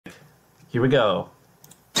Here we go.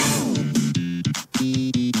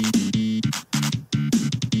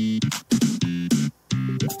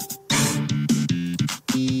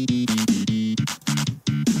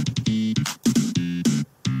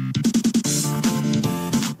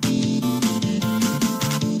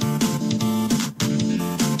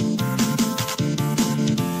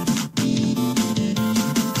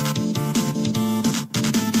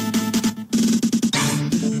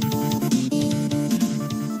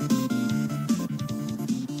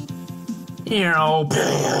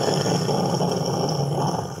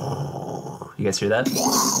 You guys hear that?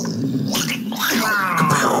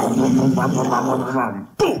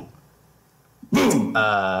 Boom! Boom!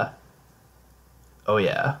 Oh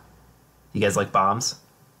yeah. You guys like bombs?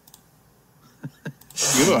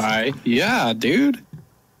 Do I? Yeah, dude.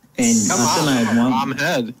 And come on, I have bomb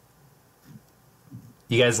head.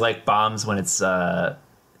 You guys like bombs when it's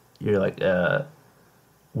you're like a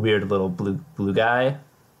weird little blue guy?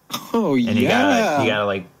 Oh and yeah. you gotta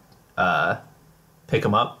like pick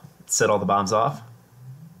them up, set all the bombs off.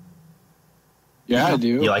 Yeah, I do.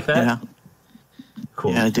 You like that? Yeah.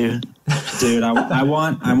 Cool. Yeah, dude. Dude, I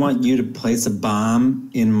want you to place a bomb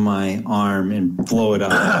in my arm and blow it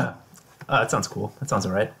up. That sounds cool. That sounds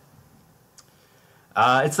all right.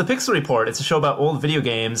 It's the Pixel Report. It's a show about old video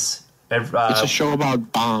games. It's a show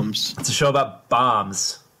about bombs. It's a show about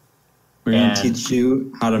bombs. We're going to teach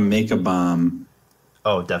you how to make a bomb.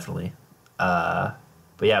 Oh, definitely. But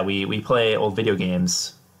yeah, we play old video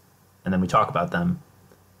games, and then we talk about them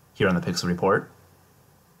here on the Pixel Report.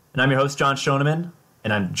 And I'm your host, John Schoeneman,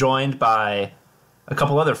 and I'm joined by a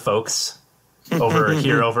couple other folks over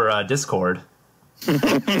here over Discord. we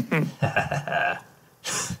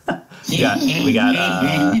got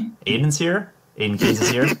Aiden's here. Aiden Keys is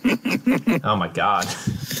here. Oh my god.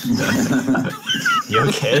 You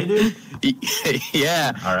okay, dude?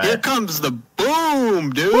 Yeah. All right. Here comes the boom,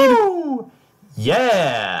 dude. Woo!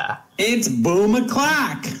 Yeah. It's boom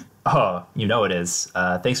o'clock. Oh, you know it is.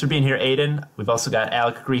 Thanks for being here, Aiden. We've also got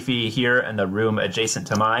Alec Griefy here in the room adjacent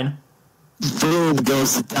to mine. Boom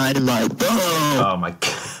goes the dynamite. Boom. Oh my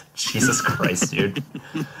god. Jesus Christ, dude.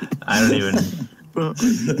 I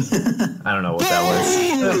don't know what that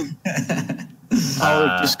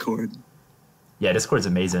was. Discord. Yeah, Discord's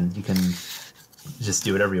amazing. You can just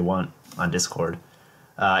do whatever you want on Discord.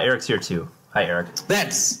 Eric's here too. Hi, Eric.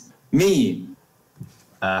 That's me.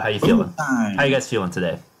 How you feeling? Time. How you guys feeling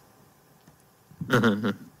today?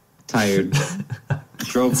 Tired.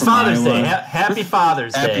 Drove It's from Father's Iowa. Day. Happy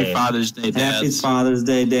Father's Day. Happy Father's Day, Dad. Happy Father's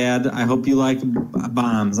Day, Dad. I hope you like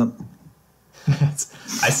bombs.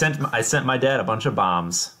 I sent my dad a bunch of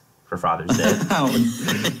bombs for Father's Day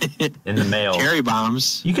in the mail. Cherry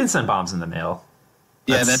bombs. You can send bombs in the mail.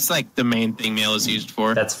 That's like the main thing mail is used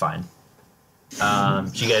for. That's fine.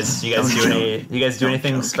 Do you guys do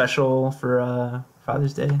anything special for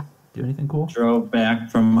Father's Day? Do anything cool? Drove back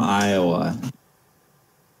from Iowa.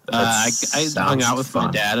 I hung out with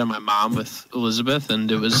my dad and my mom with Elizabeth,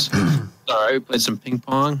 and it was all right. We played some ping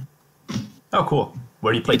pong. Oh, cool.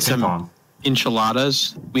 Where do you play ping pong?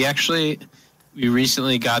 Enchiladas. We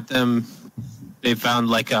recently got them. They found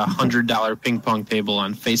like $100 ping pong table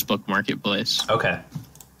on Facebook Marketplace. Okay.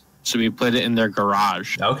 So we played it in their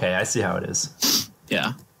garage. Okay, I see how it is.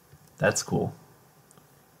 Yeah. That's cool.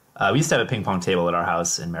 We used to have a ping pong table at our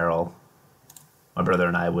house in Merrill. My brother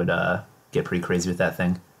and I would get pretty crazy with that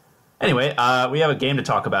thing. Anyway, we have a game to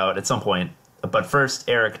talk about at some point. But first,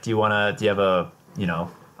 Eric, do you have a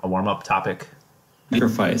warm up topic?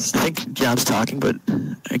 Sacrifice. I think John's talking, but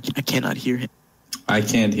I cannot hear him. I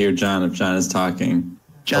can't hear John if John is talking.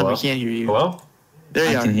 John, Hello? we can't hear you. Hello? There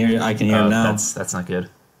you I are. can hear. I can hear him now. That's not good.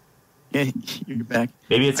 Yeah, you're back.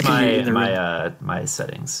 Maybe it's I can hear you in the my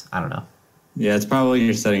settings. I don't know. Yeah, it's probably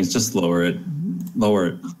your settings. Just lower it. Lower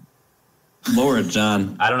it. Lower it,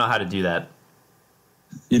 John. I don't know how to do that.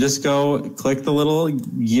 You just go click the little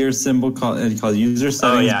gear symbol called user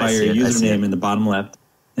settings by your username in the bottom left,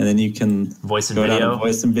 and then you can Voice and go video. down to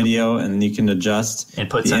voice and video, and then you can adjust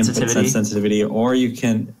Input the sensitivity. input sensitivity, or you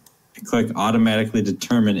can click automatically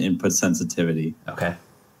determine input sensitivity. Okay.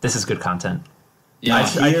 This is good content. Yeah.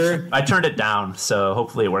 I turned it down, so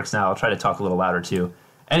hopefully it works now. I'll try to talk a little louder too.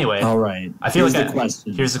 Anyway. All right. I feel Here's the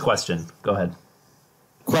question. Here's the question. Go ahead.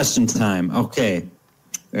 Question time. Okay.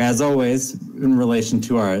 As always, in relation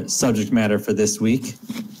to our subject matter for this week,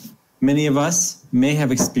 many of us may have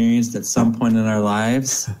experienced at some point in our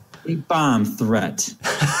lives a bomb threat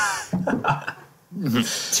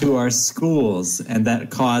to our schools, and that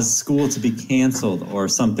caused school to be canceled or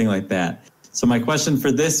something like that. So my question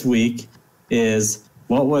for this week is,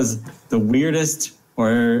 what was the weirdest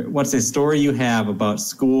Or what's a story you have about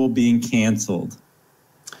school being canceled?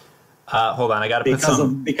 Hold on, I gotta put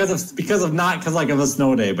some. Because of not because like of a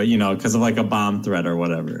snow day, but because of like a bomb threat or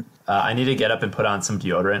whatever. I need to get up and put on some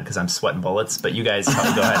deodorant because I'm sweating bullets. But you guys go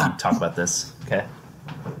ahead and talk about this. Okay.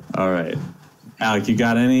 All right, Alec, you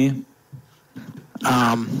got any?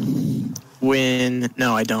 No,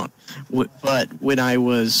 I don't. But when I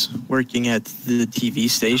was working at the TV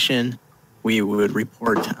station, we would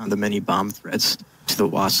report on the many bomb threats to the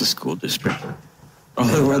Wausau School District.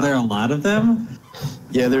 Oh, were there a lot of them?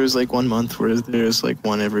 Yeah, there was like 1 month where there's like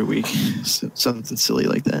one every week, something silly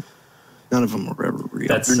like that. None of them were ever real.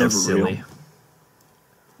 That's They're so never silly. real.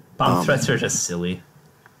 Bomb threats are just silly.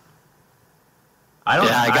 I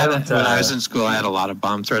don't. When I was in school, I had a lot of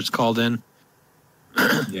bomb threats called in.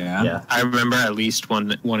 Yeah. I remember at least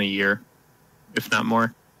one a year, if not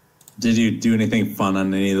more. Did you do anything fun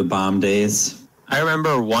on any of the bomb days? I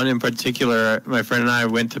remember one in particular. My friend and I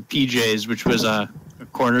went to PJ's, which was a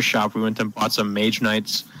corner shop. We went and bought some Mage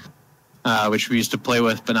Knights, which we used to play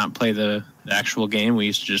with, but not play the actual game. We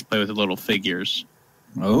used to just play with the little figures.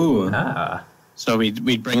 Oh. So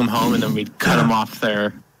we'd bring them home and then we'd cut them off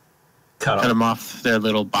their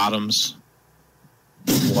little bottoms.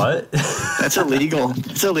 What? That's illegal.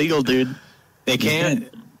 It's illegal, dude.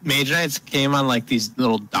 Mage Knights came on like these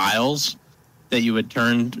little dials that you would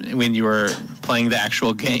turn when you were playing the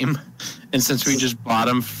actual game. And since we just bought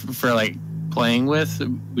them for like playing with,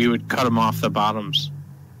 we would cut them off the bottoms.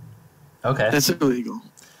 Okay. That's illegal.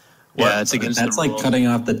 Yeah, it's against That's the like rules. cutting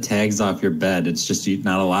off the tags off your bed. It's just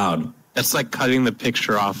not allowed. That's like cutting the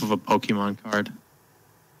picture off of a Pokemon card.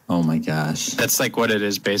 Oh my gosh. That's like what it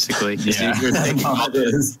is basically. Yeah. You're taking all It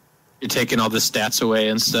is. You're taking all the stats away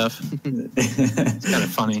and stuff. It's kind of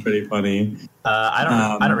funny. Pretty funny.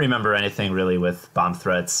 I don't remember anything really with bomb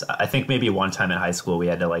threats. I think maybe one time in high school we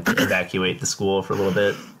had to like evacuate the school for a little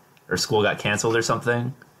bit, or school got canceled or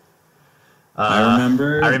something. I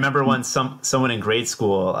remember when someone in grade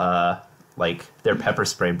school like their pepper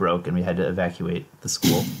spray broke and we had to evacuate the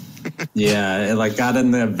school. Yeah, it like got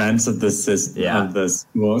in the events of the system of the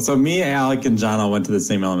school. So me, Alec, and John all went to the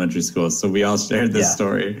same elementary school, so we all shared this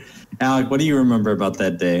story. Alec, what do you remember about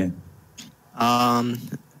that day?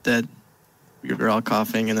 That we were all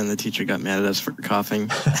coughing, and then the teacher got mad at us for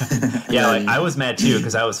coughing. Yeah, like I was mad too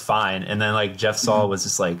because I was fine, and then like Jeff Saul was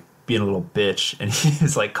just like being a little bitch, and he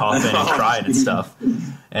was like coughing and crying and stuff,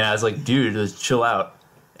 and I was like, dude, just chill out.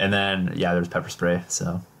 And then there was pepper spray.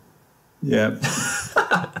 So Yep.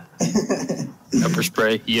 Pepper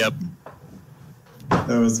spray. Yep. That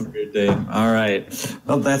was a weird day. All right.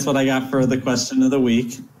 Well, that's what I got for the question of the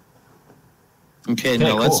week. Okay,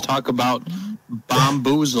 now cool. let's talk about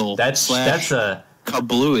Bombuzal. that's a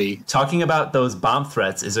Kablooey. talking about those bomb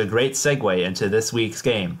threats is a great segue into this week's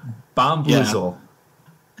game. Bombuzal.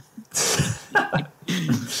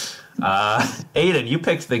 Aiden, you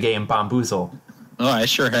picked the game Bombuzal. Oh, I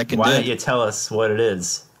sure heckin' Why did. don't you tell us what it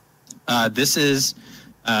is? This is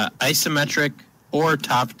isometric or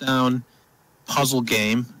top-down puzzle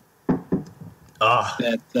game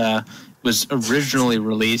that was originally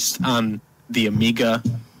released on the Amiga,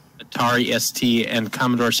 Atari ST, and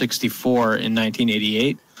Commodore 64 in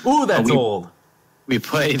 1988. Ooh, that's old. We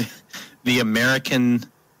played the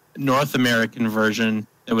North American version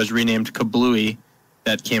that was renamed Kablooey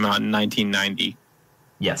that came out in 1990.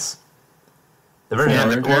 Yes. The version,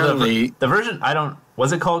 Yeah, apparently- the version,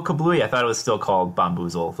 was it called Kablooey? I thought it was still called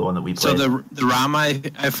Bombuzal, the one that we So played. the ROM I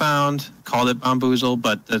found called it Bombuzal,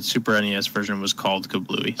 but the Super NES version was called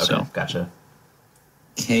Kablooey. Okay, So gotcha.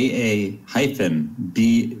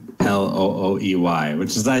 KA-BLOOEY,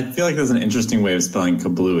 which is, I feel like there's an interesting way of spelling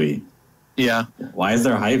kablooey. yeah, Why is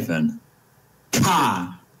there a hyphen?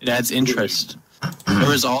 Ka! it adds interest. There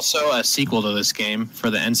was also a sequel to this game for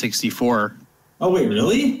the N64. Oh, wait,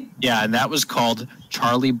 really? Yeah, and that was called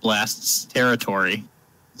Charlie Blast's Territory.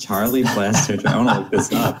 Charlie Blaster. I want to look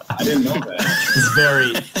this up. I didn't know that. It's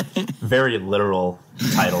very, very literal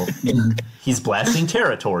title. He's blasting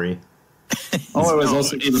territory. Oh, it was No,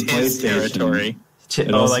 also for it's the his PlayStation. territory.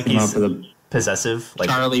 It also Like came out he's for the, possessive? Like,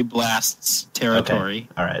 Charlie Blast's Territory.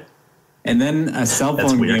 all right. and then a cell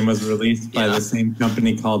That's phone weird. game was released by Yeah. the same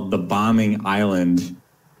company called The Bombing Island.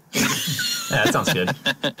 Yeah, that sounds good.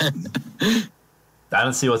 I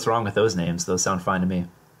don't see what's wrong with those names. Those sound fine to me.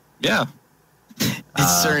 Yeah.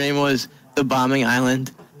 His surname was The Bombing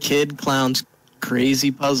Island Kid Clown's Crazy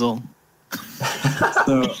Puzzle.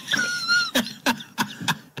 So,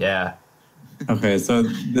 Yeah. okay, so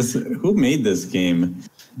who made this game?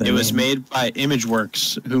 It was made by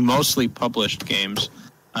ImageWorks, who mostly published games.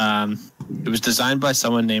 It was designed by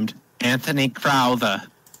someone named Anthony Crowther.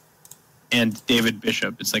 and David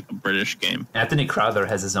Bishop. It's like a British game. Anthony Crowther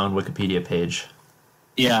has his own Wikipedia page.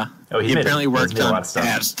 Yeah. Oh, he apparently worked made a lot on of stuff.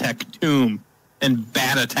 Aztec Tomb and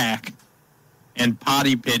Bat Attack and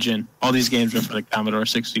Potty Pigeon. All these games are for the Commodore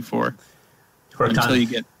 64.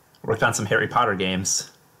 Worked on some Harry Potter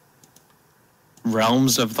games.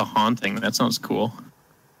 Realms of the Haunting. That sounds cool.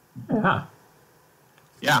 Yeah.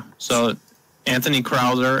 Yeah. So Anthony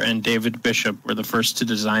Crowther and David Bishop were the first to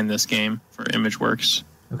design this game for ImageWorks.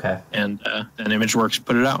 Okay. And then ImageWorks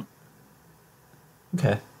put it out.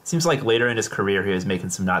 Okay. Seems like later in his career he was making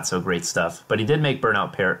some not so great stuff, but he did make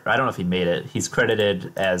Burnout Paradise. I don't know if he made it. He's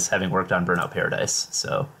credited as having worked on Burnout Paradise,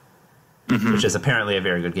 so which is apparently a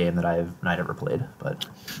very good game that I've never played. But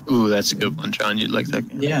ooh, that's a good one, John. You'd like that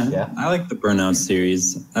game? Yeah, I like the Burnout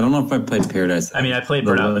series. I don't know if I played Paradise. I mean, I played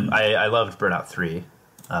Burnout. I loved Burnout 3.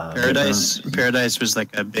 Paradise was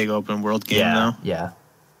like a big open world game, though. Yeah.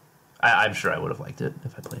 I'm sure I would have liked it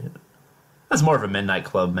if I played it. That's more of a Midnight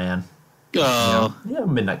Club, man. Oh. Yeah,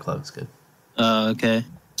 Midnight Club's good. Okay.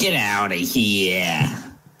 Get out of here.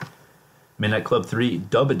 Midnight Club 3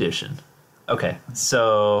 Dub Edition. Okay,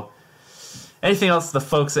 so anything else the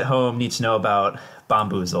folks at home need to know about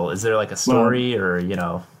Bombuzal? Is there like a story or,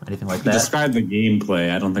 anything like that? Describe the gameplay.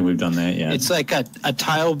 I don't think we've done that yet. It's like a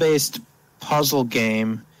tile-based puzzle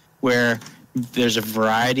game where there's a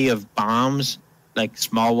variety of bombs, like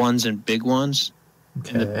small ones and big ones.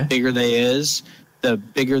 Okay. And the bigger the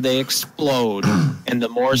bigger they explode. And the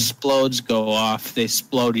more explodes go off, they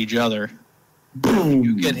explode each other. Boom!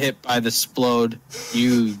 You get hit by the explode,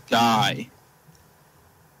 you die.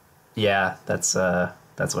 Yeah, that's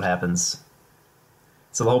what happens.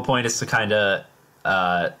 So the whole point is to kind of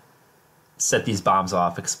set these bombs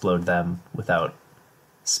off, explode them without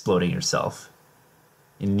exploding yourself.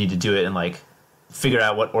 You need to do it and figure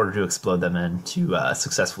out what order to explode them in to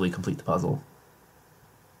successfully complete the puzzle.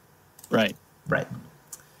 Right.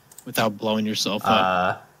 Without blowing yourself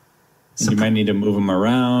up. You might need to move them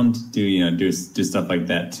around, do stuff like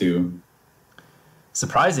that too.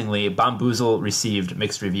 Surprisingly, Bombuzal received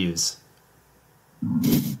mixed reviews.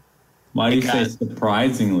 Why do you say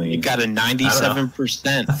surprisingly? It got a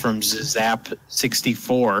 97% from Zap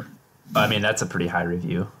 64. I mean, that's a pretty high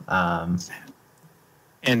review.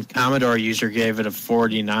 And Commodore user gave it a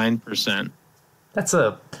 49%. That's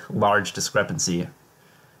a large discrepancy.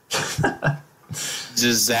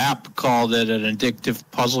 Zap called it an addictive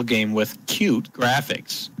puzzle game with cute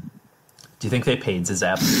graphics. Do you think they paid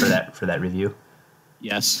Zap for that review?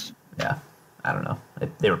 Yes. Yeah, I don't know.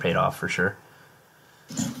 They were paid off for sure.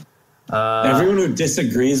 Everyone who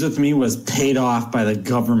disagrees with me was paid off by the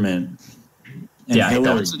government. Yeah, I don't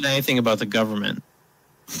know anything about the government.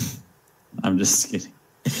 I'm just kidding.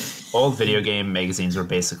 Old video game magazines were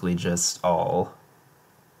basically just all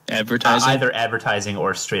advertising, either advertising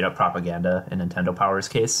or straight up propaganda in Nintendo Power's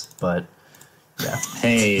case. But yeah,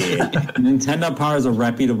 hey, Nintendo Power is a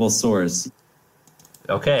reputable source.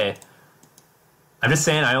 Okay, I'm just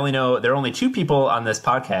saying. I only know there are only 2 people on this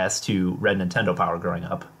podcast who read Nintendo Power growing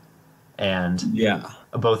up, and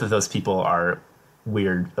both of those people are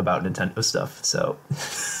weird about Nintendo stuff. So,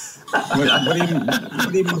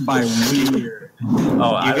 what do you mean by weird?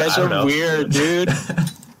 Oh, you guys are weird, dude.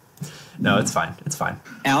 No, it's fine. It's fine.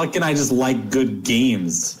 Alec and I just like good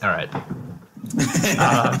games. All right.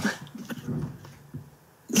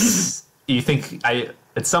 You think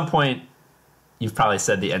at some point you've probably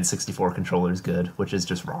said the N64 controller is good, which is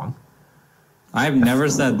just wrong. I've never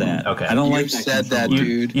said that. Okay. I don't you like that said that,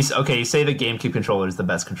 dude. You say the GameCube controller is the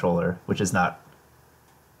best controller, which is not.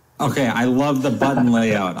 Okay, I love the button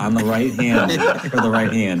layout on the right hand for the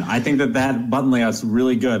right hand. I think that button layout's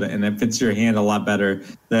really good, and it fits your hand a lot better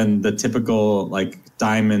than the typical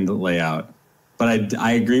diamond layout. But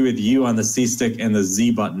I agree with you on the C stick and the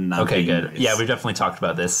Z button. Not okay, good. Nice. Yeah, we've definitely talked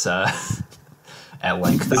about this at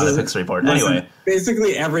length on the Pixel Report. Anyway,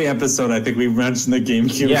 basically every episode, I think we've mentioned the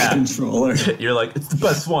GameCube controller. You're like, it's the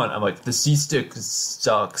best one. I'm like, the C stick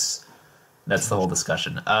sucks. That's the whole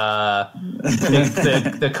discussion.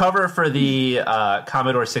 The cover for the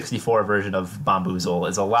Commodore 64 version of Bombuzal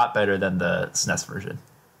is a lot better than the SNES version.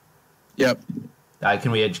 Yep. Can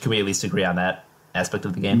we at least agree on that aspect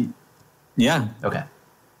of the game? Yeah. Okay.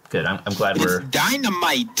 Good. I'm glad it's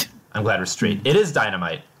dynamite. I'm glad we're straight. It is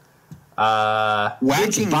dynamite.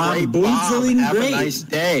 Whacking great bomb. Have a nice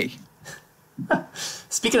day.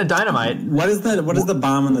 Speaking of dynamite, what is the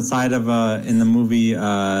bomb on the side of in the movie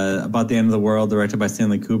about the end of the world, directed by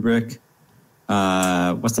Stanley Kubrick?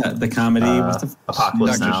 What's that? The comedy? What's the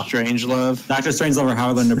Apocalypse Dr. Now? Strangelove. Dr. Strangelove or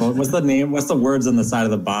Howard the Boat. What's the name? What's the words on the side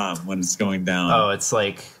of the bomb when it's going down? Oh, it's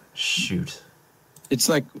like shoot. It's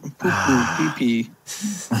like poo poo pee pee.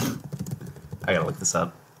 I gotta look this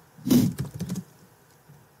up.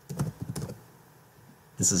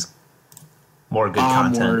 This is more good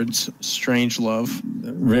content. Onwards, Strange Love.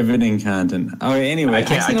 Riveting content. Oh, anyway, I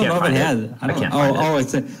can't don't know if it find has. it. I can't find it. Oh,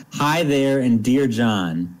 it's a Hi There and Dear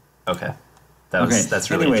John. Okay.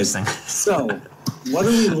 That's really interesting. So, what do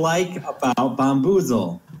we like about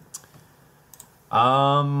Bombuzal?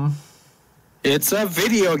 It's a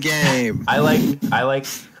video game. I like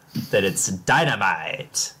that it's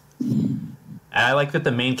dynamite. And I like that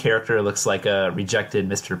the main character looks like a rejected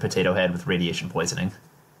Mr. Potato Head with radiation poisoning.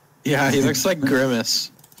 Yeah, he looks like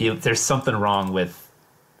Grimace. There's something wrong with...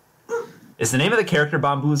 Is the name of the character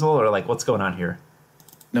Bombuzal, or like what's going on here?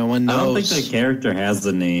 No one knows. I don't think the character has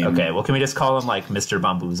the name. Okay, well, can we just call him like Mr.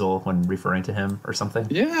 Bombuzal when referring to him or something?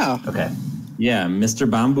 Yeah. Okay. Yeah, Mr.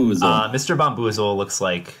 Bombuzal. Mr. Bombuzal looks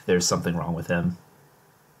like there's something wrong with him.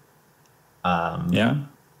 Yeah.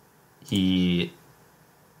 He's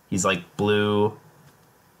like blue.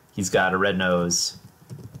 He's got a red nose.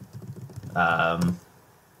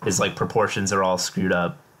 His like proportions are all screwed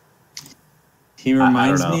up. He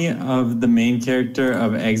reminds me of the main character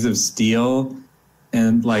of Eggs of Steel,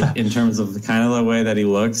 and like in terms of the way that he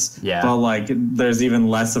looks. Yeah. But like, there's even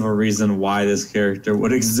less of a reason why this character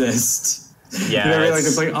would exist. Yeah. You know,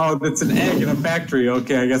 it's like, oh, it's an egg in a factory.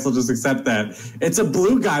 Okay, I guess I'll just accept that. It's a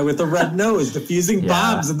blue guy with a red nose defusing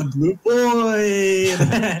bombs in the blue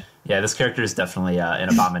boy. Yeah, this character is definitely an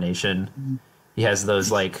abomination. He has those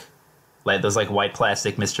like white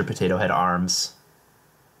plastic Mr. Potato Head arms.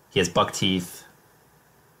 He has buck teeth.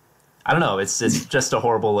 I don't know. It's just a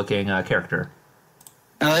horrible looking character.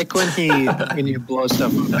 I like when you blow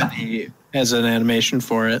stuff up and he has an animation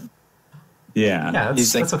for it. Yeah. Yeah,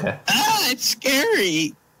 that's okay. It's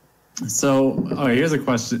scary. So, here's a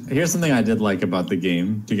question. Here's something I did like about the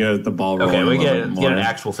game to get the ball rolling. Okay, we get more. an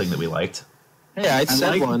actual thing that we liked. Hey, I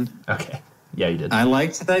said one. Okay. Yeah, you did. I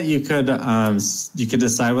liked that you could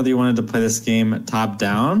decide whether you wanted to play this game top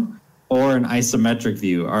down or an isometric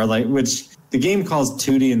view, or which the game calls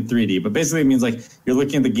 2D and 3D, but basically it means like you're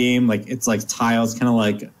looking at the game like it's like tiles, kind of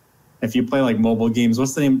like if you play like mobile games.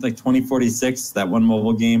 What's the name? Like 2046, that one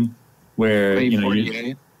mobile game where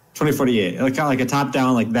 2048, like kind of like a top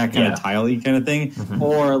down, like that kind of tile-y kind of thing,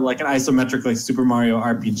 or like an isometric, like Super Mario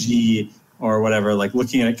RPG or whatever, like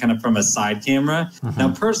looking at it kind of from a side camera.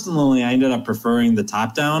 Now, personally, I ended up preferring the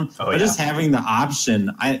top down, but just having the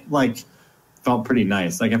option, I felt pretty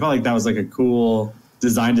nice. Like I felt like that was like a cool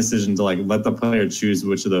design decision to like let the player choose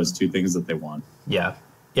which of those two things that they want. Yeah.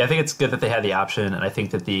 Yeah, I think it's good that they had the option, and I think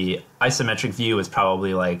that the isometric view is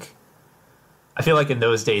probably like, I feel like in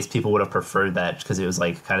those days people would have preferred that because it was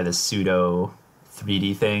like kind of the pseudo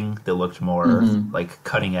 3D thing that looked more like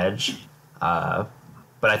cutting edge.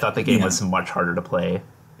 But I thought the game was much harder to play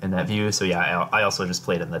in that view. So yeah, I also just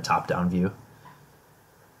played in the top-down view.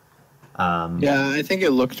 Yeah, I think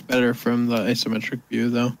it looked better from the isometric view,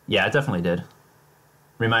 though. Yeah, it definitely did.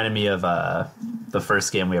 Reminded me of the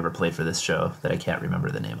first game we ever played for this show that I can't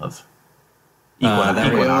remember the name of.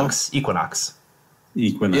 Equinox.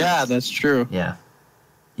 Yeah, that's true. Yeah.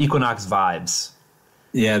 Equinox vibes.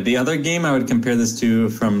 Yeah, the other game I would compare this to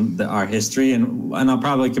from our history, and I'll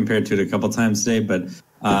probably compare it to it a couple times today, but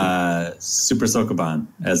Super Sokoban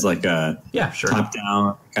as like a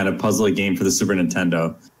top-down kind of puzzle game for the Super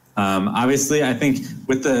Nintendo. Obviously, I think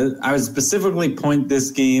I would specifically point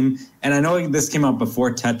this game, and I know this came out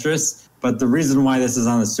before Tetris, but the reason why this is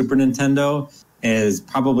on the Super Nintendo is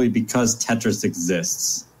probably because Tetris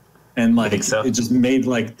exists. And like it just made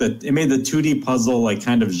like the 2D puzzle like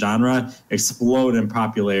kind of genre explode in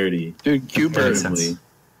popularity. Dude, Q*bert's.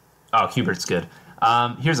 Oh, Q*bert's good.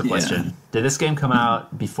 Here's a question: Did this game come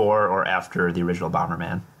out before or after the original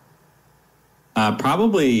Bomberman?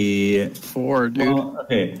 Probably before, dude. Well,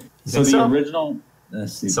 okay, so the original.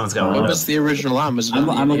 Let's see. Someone's got. What was the original on? Was it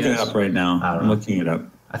I'm looking it up right now. I'm looking it up.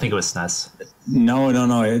 I think it was SNES. No,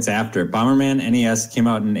 it's after. Bomberman NES came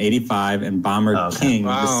out in '85, and Bomber King,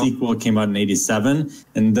 the sequel, came out in '87,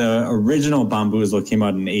 and the original Bombuzal came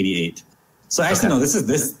out in '88. So actually, no, this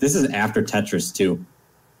is after Tetris too.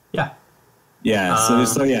 Yeah. Yeah.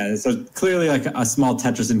 So clearly like a small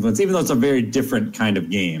Tetris influence, even though it's a very different kind of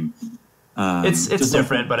game. It's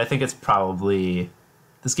different, but I think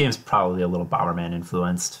this game's probably a little Bomberman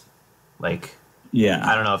influenced. Like,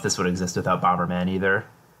 I don't know if this would exist without Bomberman either.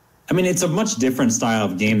 I mean, it's a much different style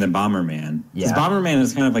of game than Bomberman. Because Bomberman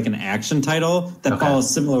is kind of like an action title that follows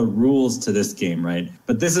similar rules to this game, right?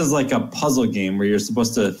 But this is like a puzzle game where you're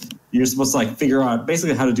supposed to like figure out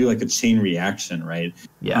basically how to do like a chain reaction, right?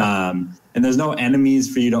 Yeah. And there's no enemies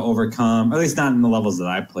for you to overcome, at least not in the levels that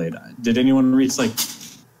I played. Did anyone reach like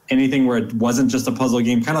anything where it wasn't just a puzzle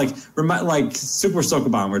game, kind of like Super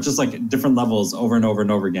Sokoban, where it's just like different levels over and over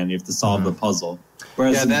and over again. You have to solve the puzzle.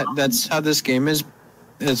 Whereas that's how this game is,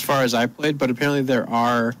 as far as I played. But apparently there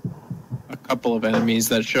are a couple of enemies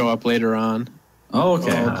that show up later on. Oh,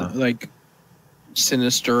 okay. Called, like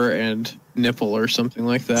Sinister and Nipple or something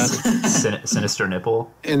like that. Sinister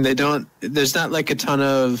Nipple. And there's not like a ton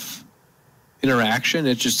of interaction.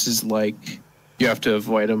 It just is like you have to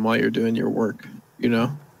avoid them while you're doing your work, you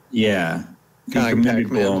know? Yeah. Kind of like maybe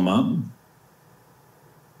Pac-Man. blow them up.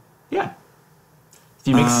 Yeah. If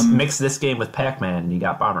you mix this game with Pac-Man, you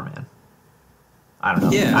got Bomberman. I don't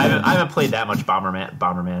know. Yeah. I haven't played that much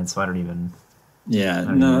Bomberman, so I don't even. Yeah, I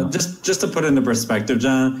don't no, know. just to put it into perspective,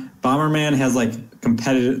 John, Bomberman has like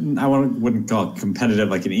competitive, wouldn't call it competitive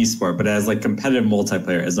like an esport, but it has like competitive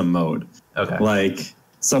multiplayer as a mode. Okay. Like,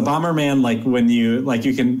 so Bomberman, like when you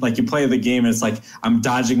play the game and it's like, I'm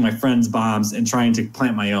dodging my friend's bombs and trying to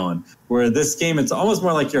plant my own. Where this game, it's almost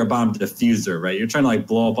more like you're a bomb diffuser, right? You're trying to like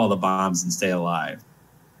blow up all the bombs and stay alive.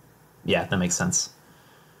 Yeah, that makes sense.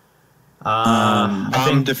 Bomb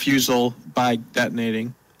defusal by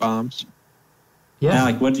detonating bombs. Yeah,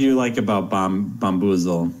 like what do you like about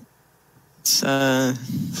Bombuzal? It's,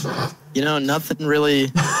 nothing really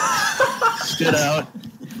stood out.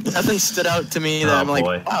 Nothing stood out to me that I'm boy.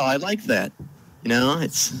 like, wow, I like that. You know,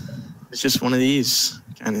 it's just one of these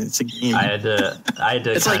kind of. It's a game. I had to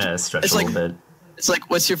It's kind of like- stretch it's a little like- bit. It's like,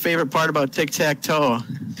 what's your favorite part about tic-tac-toe?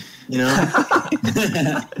 You know, I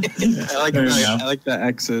like There you go. I like the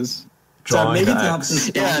X's. Drawing maybe the to help X.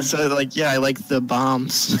 this, I like the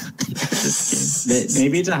bombs.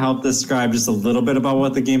 maybe to help describe just a little bit about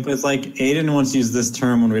what the gameplay is like. Aiden once used this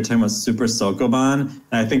term when we were talking about Super Sokoban, and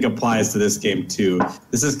I think applies to this game too.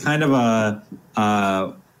 This is kind of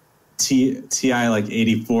a TI like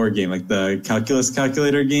 84 game, like the calculus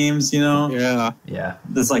calculator games, you know? Yeah. Yeah.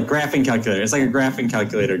 This like graphing calculator. It's like a graphing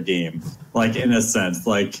calculator game, like in a sense.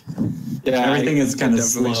 Like Yeah. everything is kind of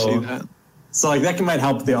definitely slow. see that. So like that might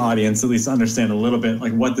help the audience at least understand a little bit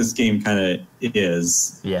like what this game kind of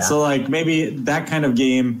is. Yeah. So like maybe that kind of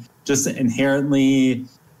game just inherently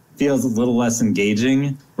feels a little less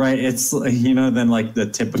engaging, right? It's than like the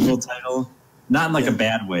typical title. Not in like a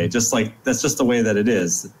bad way, just like that's just the way that it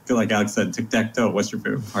is. Like Alex said, tic-tac-toe. What's your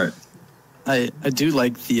favorite part? I do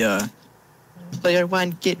like the player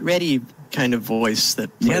one, get ready kind of voice that.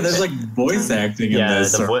 Yeah, plays. there's like voice acting in Yeah,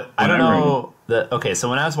 this. I don't know. Okay, so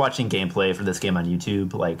when I was watching gameplay for this game on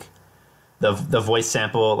YouTube, like the voice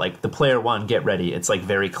sample, like the player one, get ready. It's like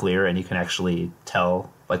very clear, and you can actually tell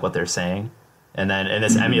like what they're saying. And then in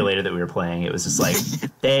this emulator that we were playing, it was just like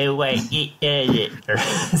they wait,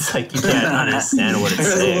 it's like you can't understand what it's It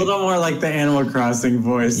was a saying. little more like the Animal Crossing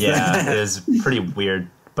voice. Yeah, it was pretty weird.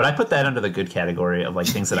 But I put that under the good category of like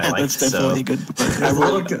things that I Yeah, liked. that's definitely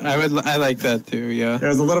So good. I like that too. Yeah. There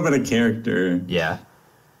was a little bit of character. yeah,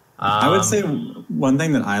 I would say one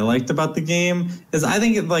thing that I liked about the game is I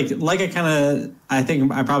think I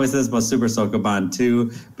think I probably said this about Super Sokoban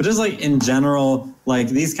too, but just like in general, like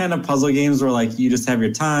these kind of puzzle games where like you just have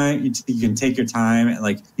your time, you can take your time and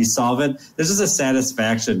like you solve it. There's just a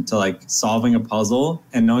satisfaction to like solving a puzzle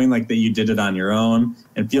and knowing like that you did it on your own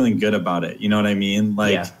and feeling good about it. You know what I mean?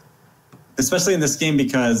 Like, Yeah. especially in this game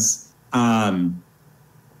because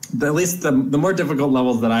at least the more difficult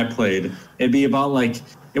levels that I played, it'd be about like,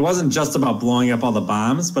 it wasn't just about blowing up all the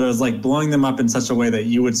bombs, but it was like blowing them up in such a way that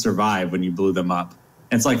you would survive when you blew them up.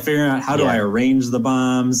 And it's like figuring out how do I arrange the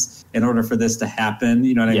bombs in order for this to happen.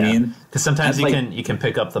 You know what I mean? Because sometimes That's you can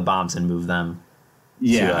pick up the bombs and move them.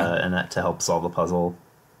 Yeah. And that to help solve the puzzle.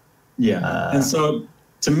 Yeah. And so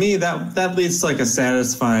to me, that leads to like a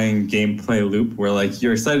satisfying gameplay loop where like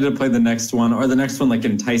you're excited to play the next one, or the next one like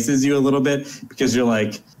entices you a little bit because you're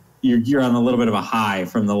like, you're on a little bit of a high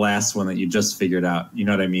from the last one that you just figured out. You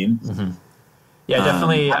know what I mean? Mm-hmm. Yeah,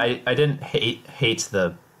 definitely. I didn't hate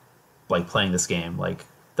the like playing this game. Like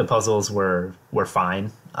the puzzles were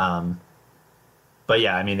fine. But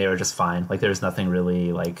yeah, I mean they were just fine. Like there was nothing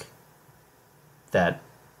really like that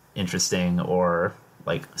interesting or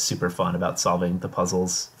like super fun about solving the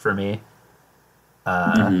puzzles for me.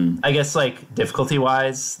 I guess like difficulty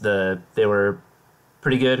wise, they were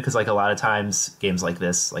pretty good because like a lot of times games like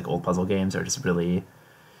this, like old puzzle games, are just really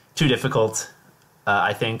too difficult,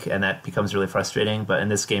 I think, and that becomes really frustrating. But in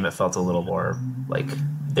this game, it felt a little more like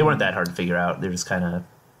they weren't that hard to figure out. They're just kind of,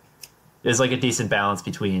 there's like a decent balance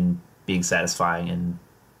between being satisfying and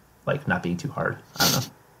like not being too hard. I don't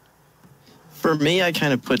know. For me, I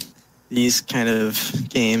kind of put these kind of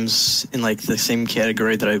games in like the same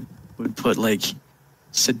category that I would put like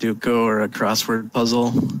Sudoku or a crossword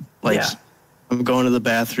puzzle. Like Yeah. I'm going to the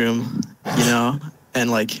bathroom, you know, and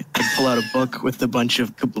like I'd pull out a book with a bunch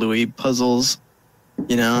of kablooey puzzles, and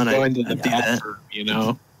Going to the I'd do that.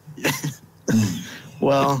 bathroom,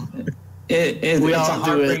 Well, It's We a all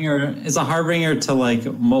do it. harbinger. It's a harbinger to like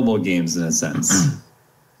mobile games in a sense.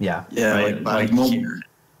 Yeah. yeah, Right, like like mobile. mobile.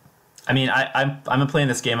 I mean, I'm playing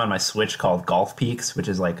this game on my Switch called Golf Peaks, which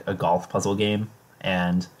is like a golf puzzle game,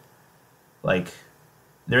 and like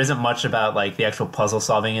there isn't much about like the actual puzzle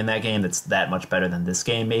solving in that game that's that much better than this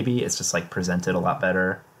game. Maybe it's just like presented a lot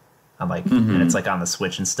better, on like and it's like on the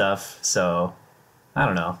Switch and stuff. So I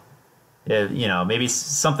don't know, maybe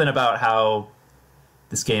something about how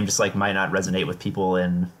this game just like might not resonate with people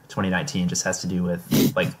in 2019 just has to do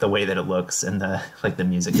with like the way that it looks and the like the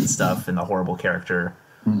music and stuff and the horrible character.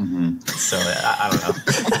 So I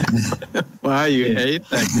don't know. Wow, you hate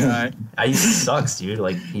that guy. He sucks, dude.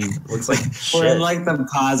 Like he looks like We're in shit. like the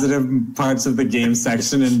positive parts of the game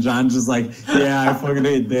section, and John's just like, yeah, I fucking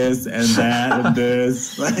hate this and that and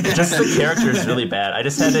this. Just the character is really bad. I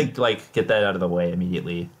just had to like get that out of the way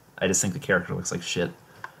immediately. I just think the character looks like shit.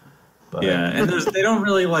 But, Yeah, and they don't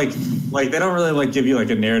really give you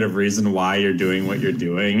like a narrative reason why you're doing what you're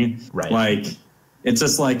doing. Right. Like it's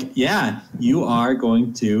just like, yeah, you're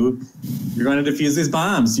going to defuse these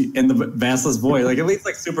bombs in the vastest void. Like at least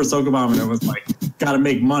like Super Sokobomb, and it was like, gotta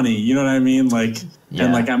make money. You know what I mean? Like, Yeah.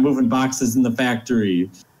 and like I'm moving boxes in the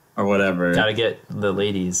factory or whatever. gotta get the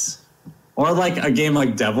ladies. Or like a game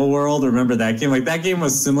like Devil World. Remember that game? Like that game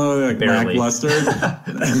was similarly like Barely. lackluster.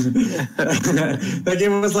 That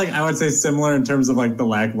game was like, I would say, similar in terms of like the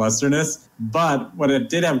lacklusterness. But what it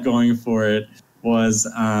did have going for it was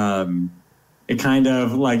it kind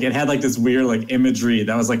of like it had like this weird like imagery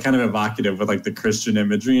that was like kind of evocative with like the Christian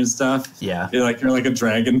imagery and stuff. Yeah. You're like a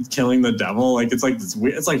dragon killing the devil. Like it's like this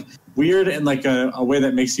weird. It's like weird in like a way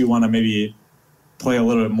that makes you want to maybe play a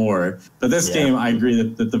little bit more. But this Yeah. game, I agree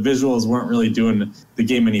that the visuals weren't really doing the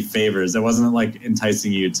game any favors. It wasn't like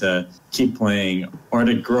enticing you to keep playing or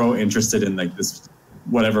to grow interested in like this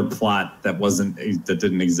whatever plot that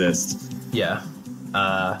didn't exist. Yeah.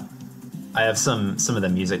 I have some of the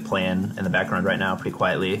music playing in the background right now pretty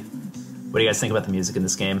quietly. What do you guys think about the music in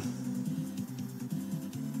this game?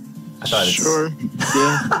 I thought Sure.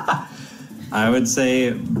 Yeah. I would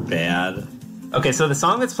say bad. Okay, so the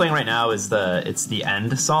song that's playing right now is it's the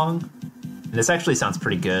end song. And this actually sounds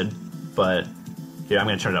pretty good, but here, I'm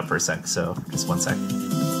going to turn it up for a sec, so just 1 sec.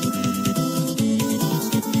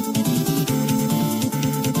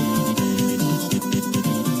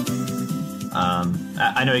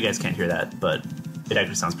 I know you guys can't hear that, but it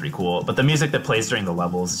actually sounds pretty cool. But the music that plays during the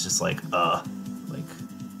levels is just like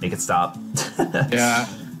make it stop. Yeah.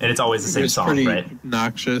 And it's always the same It's song, pretty right?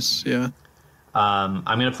 obnoxious, yeah. I'm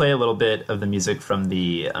going to play a little bit of the music from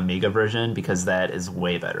the Amiga version because that is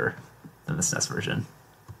way better than the SNES version.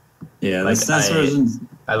 Yeah, Like, the SNES version.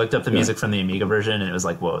 I looked up the music from the Amiga version and it was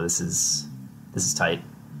like, whoa, this is tight.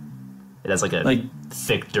 It has like a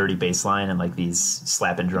thick, dirty bass line and like these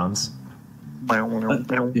slapping drums. Yeah.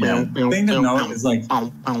 The thing to note is like,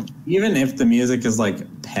 even if the music is like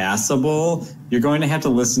passable, you're going to have to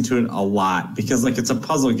listen to it a lot because like it's a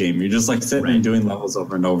puzzle game. You're just like sitting and doing levels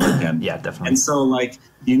over and over again. Yeah, definitely. And so like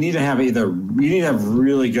you need to have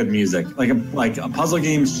really good music. Like a puzzle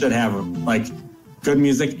game should have like good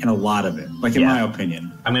music and a lot of it. Like in my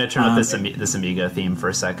opinion. I'm going to turn up this Amiga theme for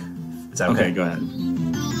a sec. Is that okay? Okay, go ahead.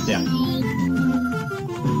 Yeah.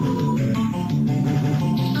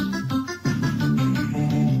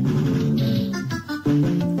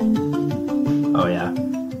 Oh yeah,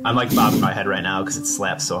 I'm like bobbing my head right now because it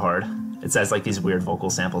slaps so hard. It has like these weird vocal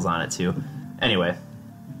samples on it too. Anyway,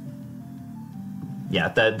 yeah,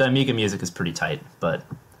 the Amiga music is pretty tight, but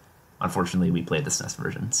unfortunately we played the SNES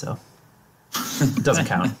version, so it doesn't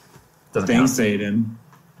count. Thanks, Aiden.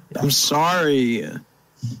 I'm sorry.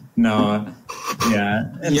 No. Yeah.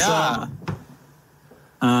 And Yeah.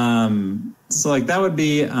 So like that would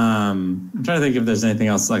be I'm trying to think if there's anything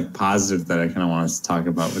else like positive that I kind of want us to talk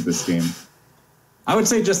about with this game. I would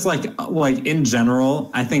say just like in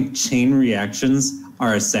general, I think chain reactions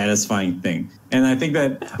are a satisfying thing. And I think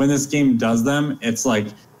that when this game does them, it's like,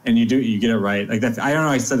 and you get it right. Like that, I don't know,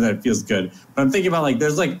 I said that it feels good, but I'm thinking about like,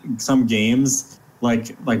 there's like some games,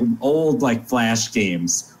 like old, like Flash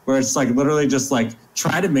games where it's like literally just like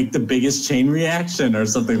try to make the biggest chain reaction or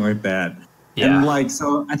something like that. Yeah. And like,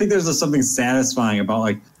 so I think there's just something satisfying about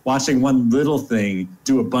like watching one little thing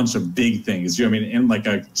do a bunch of big things, you know what I mean, in like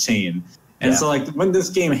a chain. And so like when this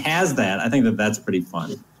game has that, I think that that's pretty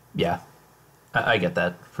fun. Yeah, I get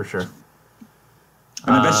that for sure.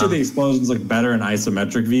 And I bet you the explosions look better in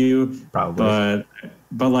isometric view. Probably.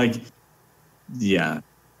 But like, yeah.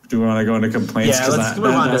 Do we want to go into complaints? Yeah, let's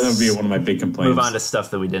move on. That would be one of my big complaints. Move on to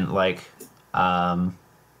stuff that we didn't like.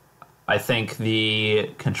 I think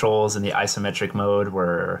the controls in the isometric mode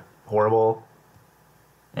were horrible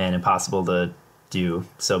and impossible to do.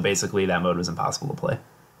 So basically, that mode was impossible to play.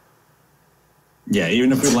 Yeah,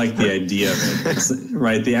 even if we like the idea of it,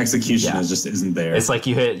 right? The execution just isn't there. It's like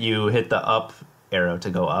you hit the up arrow to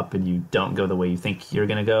go up, and you don't go the way you think you're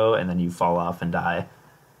gonna go, and then you fall off and die.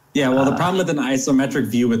 Yeah, well, the problem with an isometric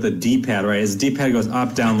view with the D-pad, right, is the D-pad goes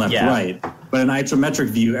up, down, left, right. But an isometric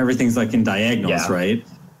view, everything's like in diagonals, right?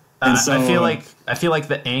 And so I feel like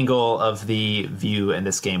the angle of the view in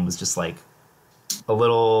this game was just like a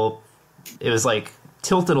little. It was like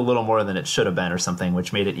tilted a little more than it should have been, or something,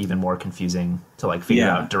 which made it even more confusing to like figure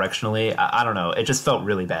out directionally. I don't know. It just felt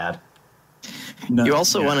really bad. No, you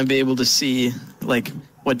also want to be able to see like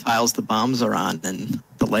what tiles the bombs are on and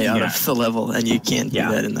the layout of the level, and you can't do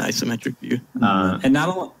that in the isometric view. And not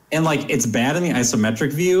only, and like it's bad in the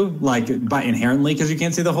isometric view, like by inherently because you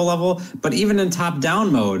can't see the whole level. But even in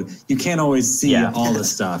top-down mode, you can't always see all the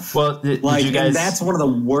stuff. Well, like you guys, and that's one of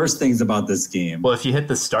the worst things about this game. Well, if you hit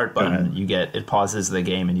the start button, it pauses the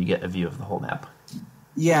game and you get a view of the whole map.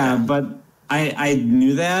 Yeah, but I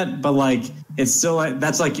knew that, but like it's still like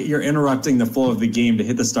that's like you're interrupting the flow of the game to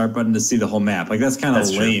hit the start button to see the whole map. Like that's kind of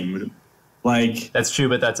lame. True. Like that's true,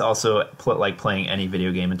 but that's also like playing any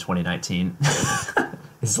video game in 2019.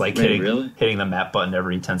 It's like hitting the map button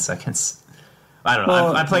every 10 seconds. I don't know.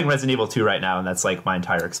 Well, I'm playing Resident Evil 2 right now, and that's like my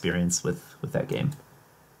entire experience with that game.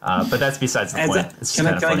 But that's besides the point. Can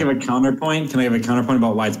I give a counterpoint? Can I give a counterpoint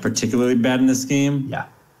about why it's particularly bad in this game? Yeah.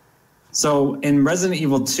 So in Resident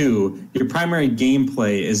Evil 2, your primary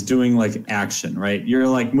gameplay is doing like action, right? You're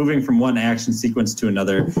like moving from one action sequence to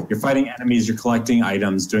another. You're fighting enemies, you're collecting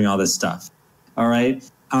items, doing all this stuff. All right.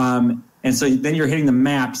 And so then you're hitting the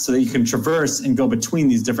map so that you can traverse and go between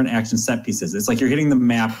these different action set pieces. It's like you're hitting the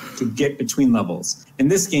map to get between levels. In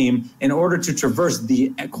this game, in order to traverse the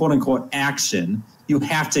quote unquote action, you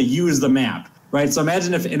have to use the map, right? So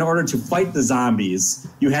imagine if in order to fight the zombies,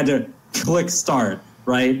 you had to click start,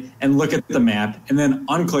 right? And look at the map and then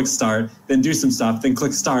unclick start, then do some stuff, then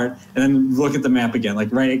click start and then look at the map again.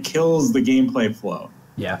 Like, right, it kills the gameplay flow.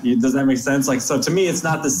 Yeah. Does that make sense? Like, so to me, it's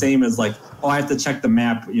not the same as like, oh, I have to check the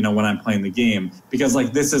map, when I'm playing the game, because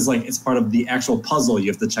like this is like, it's part of the actual puzzle. You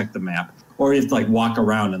have to check the map or you have to like walk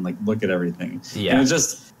around and like look at everything. Yeah. And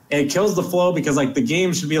it kills the flow because like the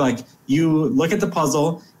game should be like, you look at the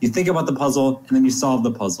puzzle, you think about the puzzle and then you solve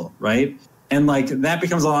the puzzle. Right. And like that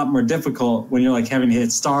becomes a lot more difficult when you're like having to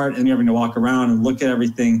hit start and you're having to walk around and look at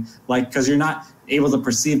everything, like, because you're not able to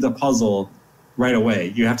perceive the puzzle right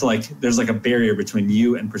away. You have to like, there's like a barrier between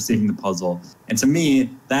you and perceiving the puzzle. And to me,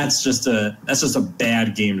 that's just a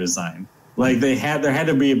bad game design. Like there had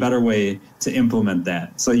to be a better way to implement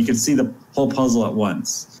that so you could see the whole puzzle at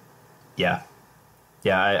once. Yeah.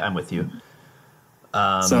 Yeah, I'm with you.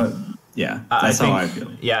 That's how I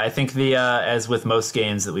feel. Yeah, I think as with most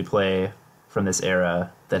games that we play from this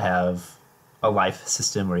era that have a life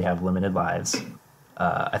system where you have limited lives,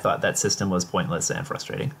 I thought that system was pointless and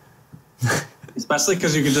frustrating. Especially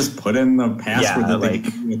because you could just put in the password at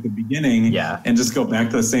the beginning and just go back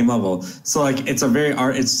to the same level. So like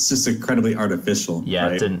it's just incredibly artificial. Yeah,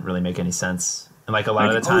 right? It didn't really make any sense. And like a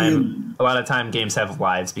lot of the time games have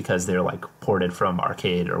lives because they're like ported from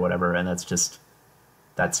arcade or whatever, and that's just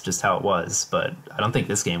how it was. But I don't think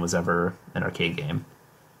this game was ever an arcade game.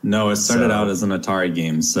 No, it started out as an Atari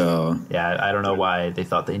game, so yeah, I don't know why they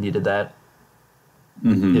thought they needed that.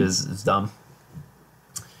 Mm-hmm. It was dumb.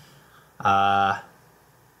 I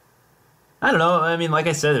don't know. I mean, like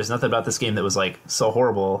I said, there's nothing about this game that was like so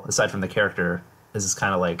horrible aside from the character. This is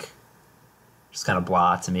kind of like just kind of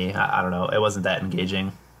blah to me. I don't know. It wasn't that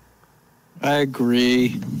engaging. I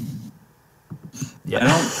agree. Yeah. I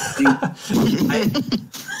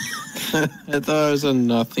thought it was a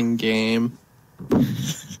nothing game.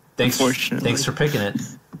 Thanks for picking it.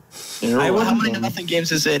 How many nothing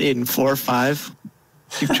games is it in? 4 or 5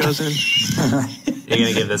 you've chosen? You're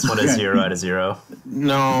going to give this one a 0 out of 0?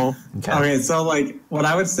 No. Okay, so like what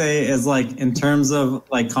I would say is like in terms of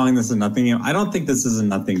like calling this a nothing game, I don't think this is a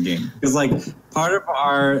nothing game. Because like part of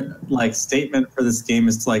our like statement for this game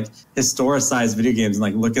is to like historicize video games and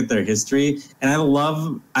like look at their history. And I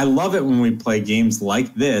love it when we play games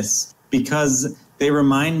like this because they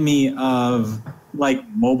remind me of like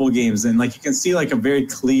mobile games, and like you can see like a very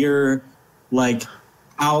clear like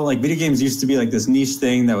how like video games used to be like this niche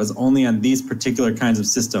thing that was only on these particular kinds of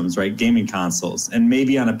systems, right? Gaming consoles, and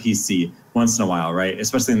maybe on a PC once in a while, right?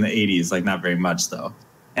 Especially in the 80s, like not very much though.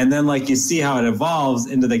 And then like you see how it evolves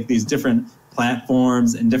into like these different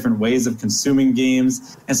platforms and different ways of consuming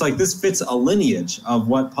games. And so like this fits a lineage of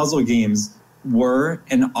what puzzle games were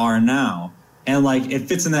and are now. And like it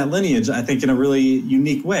fits in that lineage, I think, in a really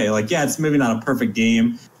unique way. Like, yeah, it's maybe not a perfect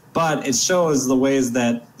game, but it shows the ways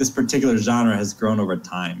that this particular genre has grown over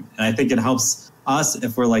time. And I think it helps us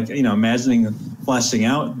if we're like, imagining fleshing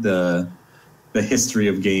out the history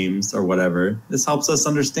of games or whatever. This helps us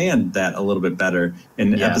understand that a little bit better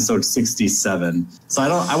in episode 67. So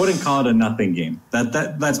I wouldn't call it a nothing game.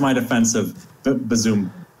 That's my defense of Bombuzal,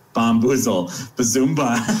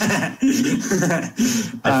 Bazumba.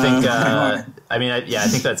 I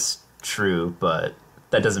think that's true, but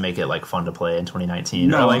that doesn't make it like fun to play in 2019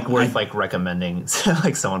 no, or like worth like recommending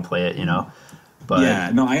like someone play it, But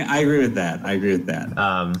yeah, no, I agree with that.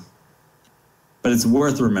 But it's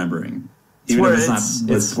worth remembering. Even if it's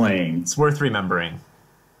not worth playing. It's worth remembering.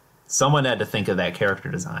 Someone had to think of that character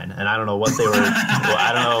design, and I don't know what they were.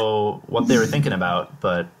 I don't know what they were thinking about,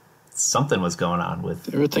 but something was going on with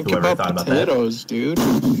They were thinking whoever about thought potatoes, dude.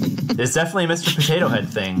 about that. It's definitely a Mr. Potato Head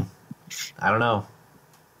thing. I don't know.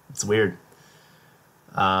 It's weird.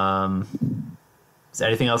 Is there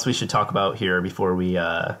anything else we should talk about here before we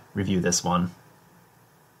review this one?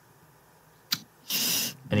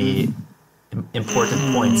 Any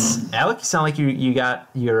important points? Alec, you sound like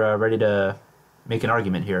you're ready to make an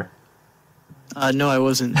argument here. No, I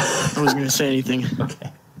wasn't. I wasn't going to say anything.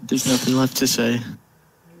 Okay. There's nothing left to say.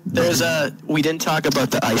 We didn't talk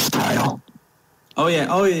about the ice tile. Oh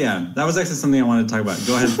yeah. That was actually something I wanted to talk about.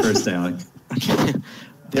 Go ahead first, Alec. Okay.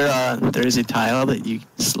 There is a tile that you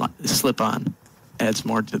slip on. Adds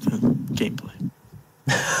more to the gameplay.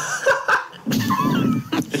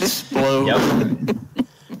 Explode. Yep.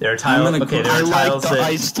 There are tiles. Okay, there are tiles like the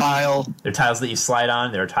ice tile. There are tiles that you slide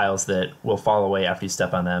on. There are tiles that will fall away after you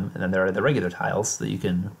step on them, and then there are the regular tiles that you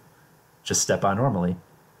can just step on normally.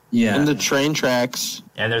 Yeah. And the train tracks.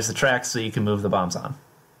 And there's the tracks so you can move the bombs on.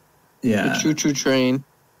 Yeah. The choo-choo train.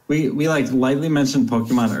 We like lightly mentioned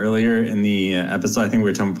Pokemon earlier in the episode. I think we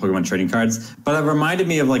were talking about Pokemon trading cards, but it reminded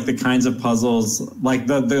me of like the kinds of puzzles, like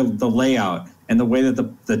the layout and the way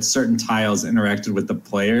that that certain tiles interacted with the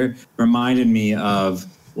player reminded me of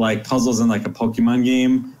like puzzles in like a Pokemon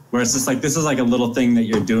game where it's just like this is like a little thing that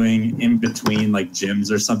you're doing in between like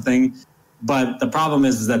gyms or something. But the problem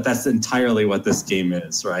is that that's entirely what this game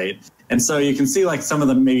is, right? And so you can see like some of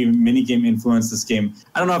the maybe mini game influence this game.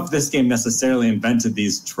 I don't know if this game necessarily invented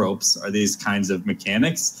these tropes or these kinds of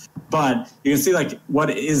mechanics, but you can see like what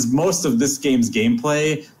is most of this game's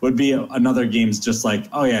gameplay would be another game's just like,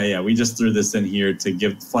 oh yeah, we just threw this in here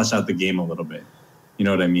to flesh out the game a little bit. You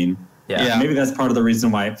know what I mean? Yeah. Maybe that's part of the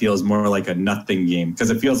reason why it feels more like a nothing game, because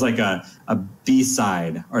it feels like a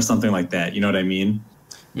B-side or something like that. You know what I mean?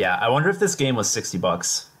 Yeah, I wonder if this game was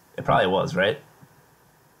 $60. It probably was, right?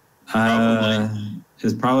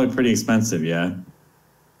 It's probably pretty expensive. Yeah,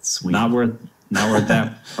 Sweet. Not worth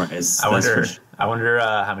that price. I wonder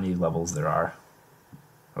how many levels there are,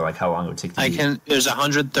 or like how long it would take to beat. There's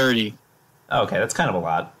 130. Oh, okay, that's kind of a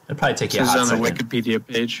lot. It'd probably take you a This hot is on the second. Wikipedia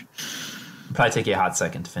page. It'd probably take you a hot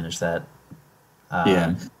second to finish that.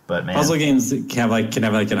 Yeah. But man, Puzzle games can have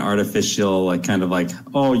like an artificial like kind of like,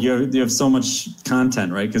 oh, you have so much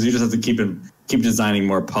content, right? Because you just have to keep designing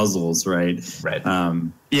more puzzles, right? Right.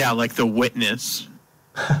 Yeah, like The Witness.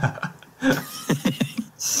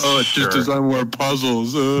 Just design more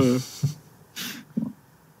puzzles.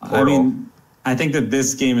 I mean, I think that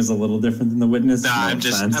this game is a little different than The Witness. I'm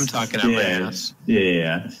talking out my ass.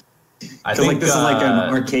 Yeah. I Because think like this is like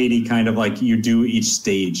an arcadey kind of like you do each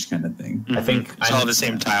stage kind of thing. I think It's all the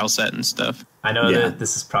same tile set and stuff. I know that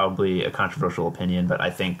this is probably a controversial opinion, but I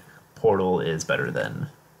think Portal is better than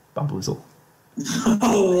Bombuzal.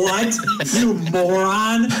 Oh, what? You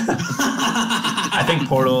moron! I think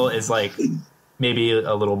Portal is like maybe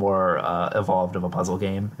a little more evolved of a puzzle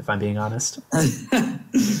game, if I'm being honest.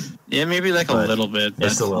 Yeah, maybe like a little bit.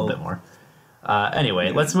 Just a little bit more.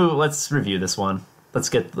 Anyway, let's review this one. Let's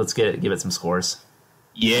give it some scores.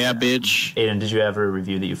 Yeah, bitch. Aiden, did you have a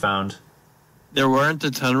review that you found? There weren't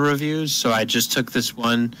a ton of reviews, so I just took this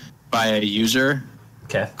one by a user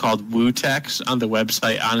called Wootex on the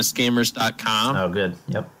website honestgamers.com. Oh, good.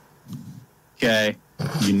 Yep. Okay.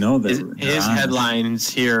 You know that His headlines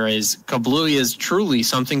here is Kablooey is truly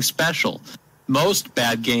something special. Most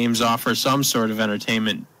bad games offer some sort of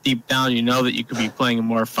entertainment. Deep down, you know that you could be playing a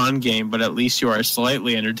more fun game, but at least you are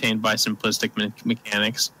slightly entertained by simplistic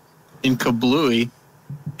mechanics. In Kablooey,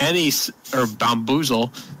 or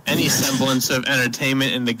Bombuzal, any semblance of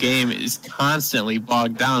entertainment in the game is constantly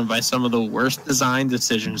bogged down by some of the worst design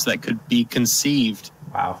decisions that could be conceived.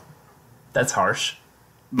 Wow. That's harsh.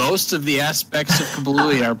 most of the aspects of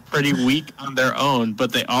Kablooey are pretty weak on their own,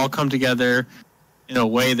 but they all come together in a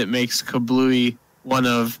way that makes Kablooey one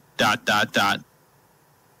of ...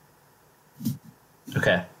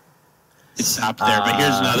 Okay. It stopped there, but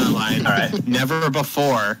here's another line. All right. Never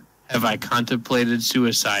before have I contemplated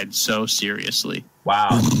suicide so seriously. Wow.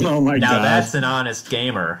 Oh my Now god. that's an honest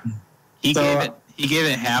gamer. He gave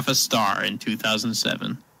it half a star in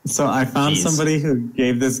 2007. So I found Jeez. somebody who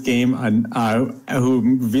gave this game who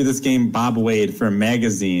reviewed this game, Bob Wade, for a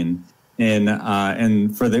magazine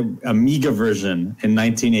and for the Amiga version in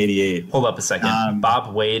 1988. Hold up a second.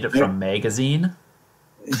 Bob Wade from Magazine?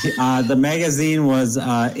 The magazine was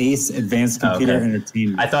Ace Advanced Computer Okay.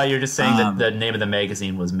 Entertainment. I thought you were just saying that the name of the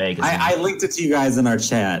magazine was Magazine. I linked it to you guys in our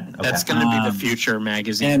chat. That's going to be the future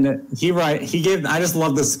magazine. And he gave, I just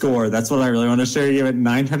love the score. That's what I really want to share. He gave it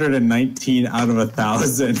 919 out of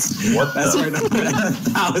 1,000. What That's the? right, a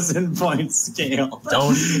 1,000-point scale.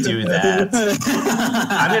 Don't do that.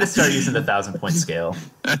 I'm going to start using the 1,000-point scale.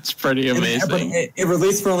 That's pretty But amazing. it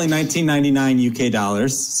released for only $19.99 UK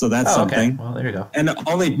dollars, so that's Oh, okay. something. Well, there you go. And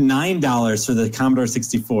only $9 for the Commodore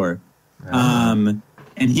 64. And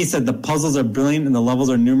he said the puzzles are brilliant and the levels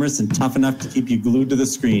are numerous and tough enough to keep you glued to the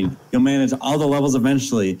screen. You'll manage all the levels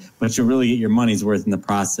eventually, but you'll really get your money's worth in the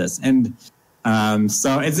process. And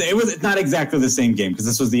so it was not exactly the same game because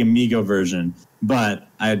this was the Amigo version, but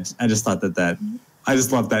I just thought that I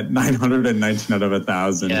just love that 919 out of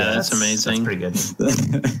 1,000. Yeah, that's amazing. That's pretty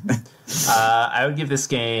good. I would give this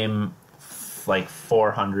game like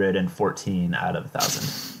 414 out of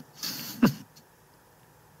 1,000.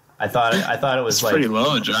 I thought it was It's like pretty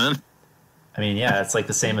low, John. I mean, yeah, it's like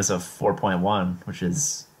the same as a 4.1, which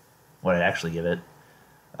is what I'd actually give it.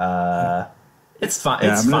 It's fine.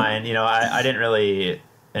 Yeah, It's fine. You know, I didn't really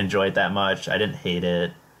enjoy it that much. I didn't hate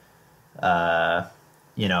it.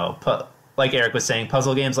 You know, like Eric was saying,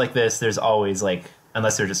 puzzle games like this, there's always like,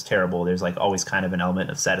 unless they're just terrible, there's like always kind of an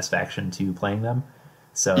element of satisfaction to playing them.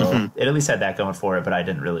 So it at least had that going for it, but I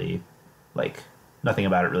didn't really like. Nothing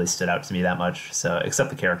about it really stood out to me that much. So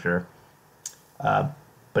except the character, but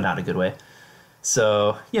not in a good way.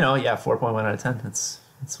 So, you know, yeah, 4.1 out of 10. That's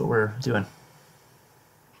what we're doing.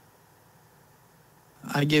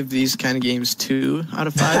 I give these kind of games 2 out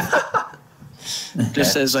of 5.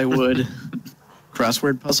 Just as I would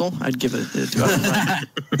crossword puzzle, I'd give it a 2 out of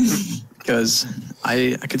 5. Because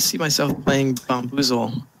I could see myself playing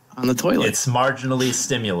Bombuzal on the toilet. It's marginally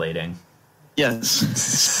stimulating.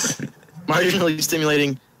 Yes. Marginally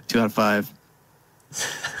stimulating, 2 out of 5.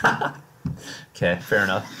 Okay, fair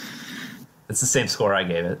enough. It's the same score I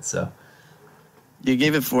gave it, so. You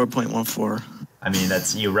gave it 4.14. I mean,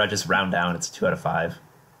 you just round down, it's a 2 out of 5.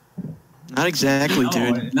 Not exactly, No,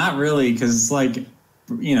 dude. not really, because like,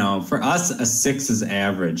 you know, for us a 6 is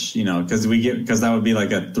average, you know, because that would be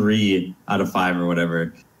like a 3 out of 5 or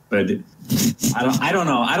whatever. But I don't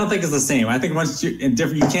know. I don't think it's the same. I think once you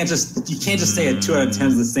can't just say a 2 out of 10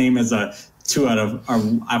 is the same as a 2 out of or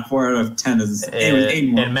a 4 out of 10 is.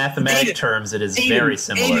 In mathematic terms, it is very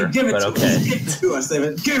similar. Give it but to okay, us. Give it to us,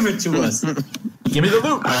 David. Give it to us. give me the loot.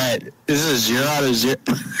 All right, this is 0 out of 0.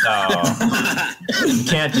 Oh, you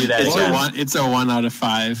can't do that. again. It's a 1 out of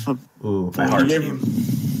 5. Ooh, my heart.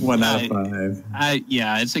 1 out of 5.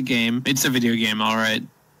 Yeah, it's a game. It's a video game, all right.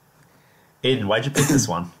 Aiden, why'd you pick this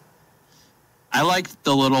one? I like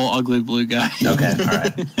the little ugly blue guy. Okay, all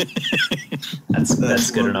right.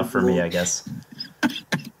 That's good enough for me, I guess.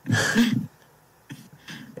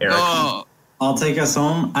 Eric. Oh, I'll take us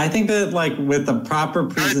home. I think that like with the proper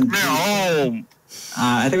presentation.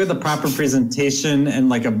 I think with the proper presentation and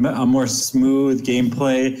like a more smooth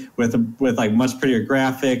gameplay with like much prettier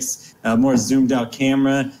graphics, a more zoomed out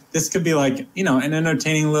camera, this could be like, you know, an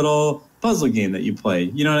entertaining little puzzle game that you play.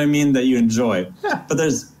 You know what I mean? That you enjoy. Yeah. But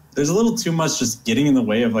there's a little too much just getting in the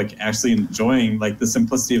way of like actually enjoying like the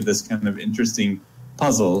simplicity of this kind of interesting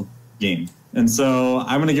puzzle game. And so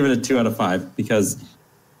I'm going to give it a 2 out of 5 because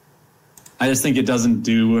I just think it doesn't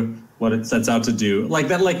do what it sets out to do. Like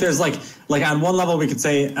that, like there's like on one level we could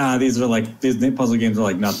say these puzzle games are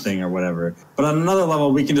like nothing or whatever. But on another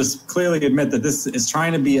level we can just clearly admit that this is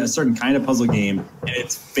trying to be a certain kind of puzzle game and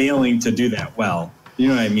it's failing to do that well. You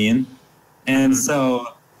know what I mean? And so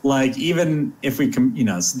like even if we can, you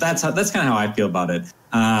know, so that's kind of how I feel about it.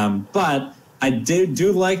 But I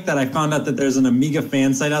do like that I found out that there's an Amiga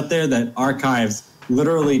fan site out there that archives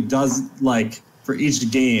literally does like for each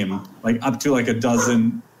game like up to like a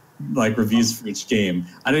dozen like reviews for each game.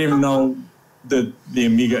 I didn't even know that the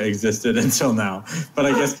Amiga existed until now, but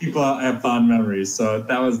I guess people have fond memories. So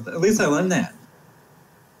that was, at least I learned that.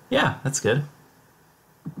 Yeah, that's good.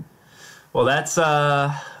 Well, that's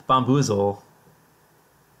Bombuzal.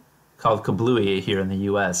 called Kablooey here in the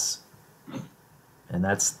U.S. And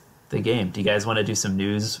that's the game. Do you guys want to do some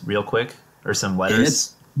news real quick? Or some letters?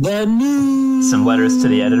 It's the news. Some letters to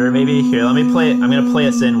the editor, maybe? Here, let me play. I'm going to play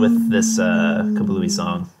us in with this Kablooey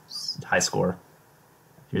song. High score.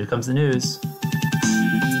 Here comes the news.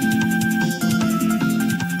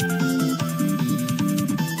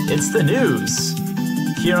 It's the news.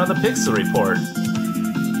 Here on the Pixel Report.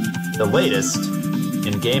 The latest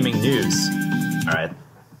in gaming news. All right.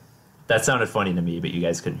 That sounded funny to me, but you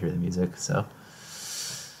guys couldn't hear the music, so.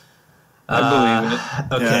 I believe it.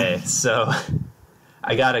 Okay, Yeah. so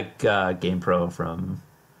I got a GamePro from.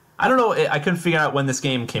 I don't know. I couldn't figure out when this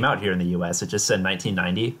game came out here in the U.S. It just said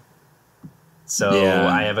 1990. So Yeah.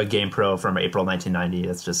 I have a GamePro from April 1990.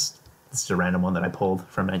 It's just a random one that I pulled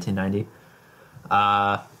from 1990.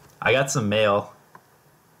 I got some mail.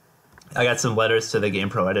 I got some letters to the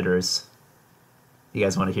GamePro editors. You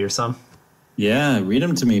guys want to hear some? Yeah, read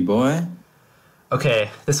them to me, boy. Okay,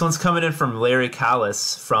 this one's coming in from Larry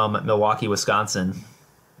Callis from Milwaukee, Wisconsin.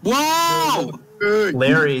 Wow!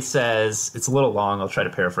 Larry says, it's a little long, I'll try to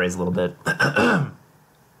paraphrase a little bit.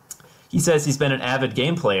 He says he's been an avid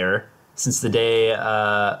game player since the day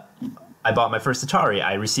I bought my first Atari.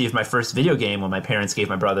 I received my first video game when my parents gave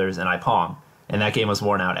my brothers and I Pong, and that game was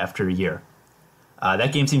worn out after a year.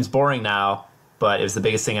 That game seems boring now, but it was the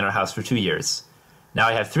biggest thing in our house for 2 years. Now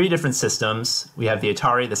I have 3 different systems. We have the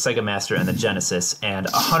Atari, the Sega Master, and the Genesis, and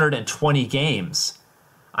 120 games.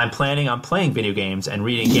 I'm planning on playing video games and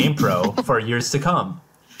reading GamePro for years to come.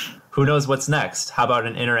 Who knows what's next? How about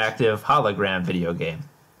an interactive hologram video game?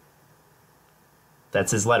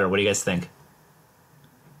 That's his letter. What do you guys think?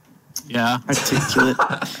 Yeah. Articulate.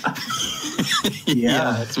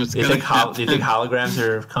 Yeah, that's what's Do you gonna think, happen. do you think holograms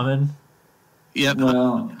are coming? Yep.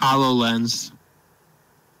 Well, HoloLens.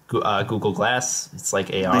 Google Glass. It's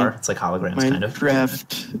like AR. It's like holograms, kind of.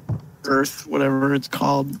 Minecraft, Earth, whatever it's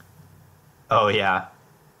called. Oh, yeah.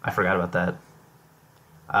 I forgot about that.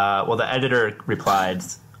 Well, the editor replied,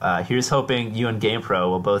 here's hoping you and GamePro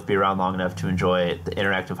will both be around long enough to enjoy the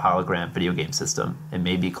interactive hologram video game system. It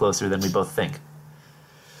may be closer than we both think.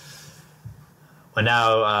 Well,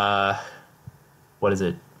 now, what is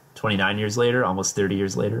it? 29 years later? Almost 30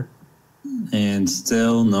 years later? and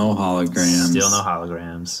still no holograms. Still no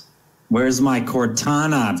holograms. Where's my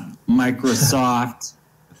Cortana, Microsoft?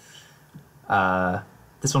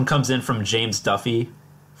 This one comes in from James Duffy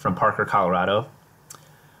from Parker, Colorado.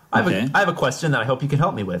 I have a question that I hope you can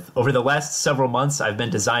help me with. Over the last several months, I've been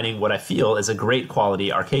designing what I feel is a great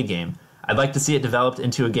quality arcade game. I'd like to see it developed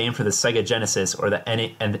into a game for the Sega Genesis or the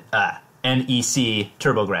NEC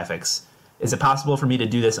TurboGrafx. Is it possible for me to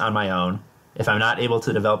do this on my own? If I'm not able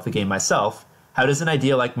to develop the game myself, how does an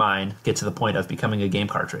idea like mine get to the point of becoming a game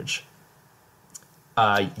cartridge?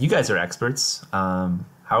 You guys are experts.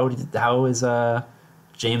 How is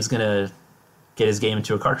James gonna get his game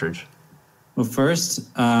into a cartridge? Well, first,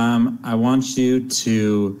 I want you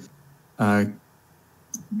to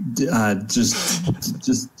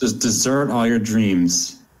just desert all your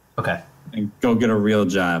dreams Okay. and go get a real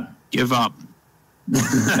job. Give up.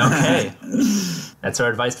 Okay. That's our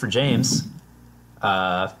advice for James.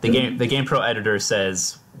 The GamePro editor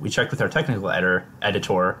says, we checked with our technical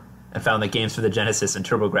editor and found that games for the Genesis and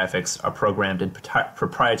TurboGrafx are programmed in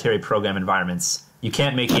proprietary program environments. You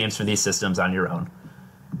can't make games for these systems on your own.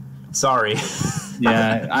 Sorry.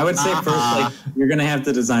 Yeah, I would say first, you're gonna have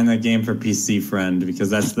to design that game for PC Friend, because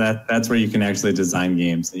that's where you can actually design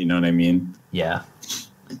games. You know what I mean? Yeah.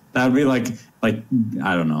 That would be like I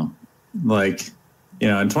don't know,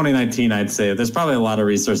 in 2019, I'd say there's probably a lot of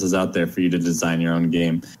resources out there for you to design your own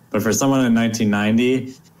game. But for someone in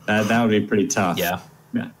 1990, that would be pretty tough. Yeah.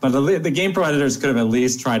 But the GamePro editors could have at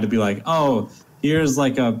least tried to be like, oh, here's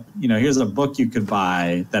here's a book you could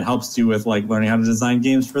buy that helps you with learning how to design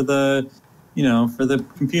games for the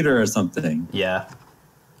computer or something. Yeah.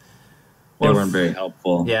 They weren't very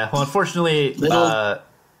helpful. Yeah. Well, unfortunately, no,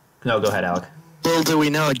 go ahead, Alec. Little do we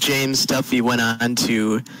know, James Duffy went on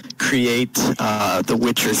to create The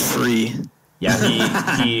Witcher 3. Yeah,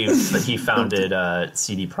 he founded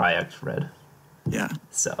CD Projekt Red. Yeah.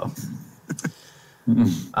 So,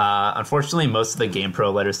 unfortunately, most of the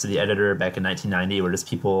GamePro letters to the editor back in 1990 were just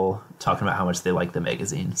people talking about how much they liked the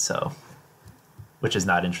magazine. So, which is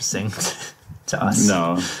not interesting to us.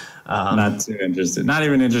 No, not too interesting. Not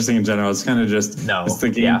even interesting in general. It's kind of just it's the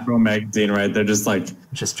GamePro magazine, right? They're just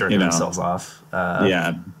jerking themselves off.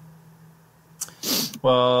 Yeah.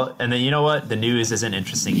 Well, and then you know what? The news isn't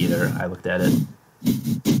interesting either. I looked at it.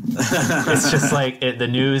 It's just the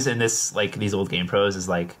news in this these old GamePros is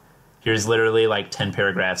here's literally 10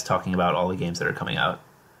 paragraphs talking about all the games that are coming out.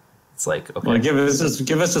 It's like, okay. Well, give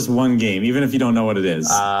us just one game, even if you don't know what it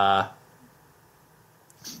is.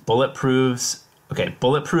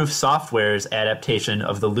 Bulletproof Software's adaptation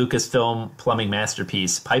of the Lucasfilm plumbing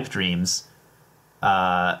masterpiece, Pipe Dreams. It's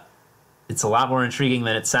a lot more intriguing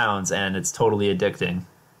than it sounds, and it's totally addicting.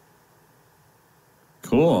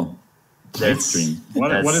 Cool. Pipe Dreams.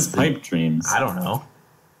 What is Pipe Dreams? I don't know.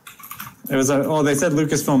 It was they said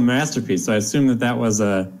Lucasfilm masterpiece, so I assumed that was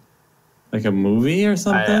a movie or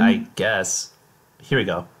something. I guess. Here we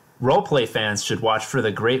go. Roleplay fans should watch for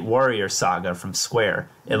the Great Warrior Saga from Square.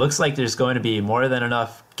 It looks like there's going to be more than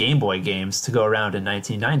enough Game Boy games to go around in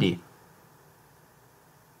 1990.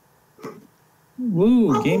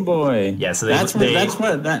 Woo, Game Boy. Yeah, so that's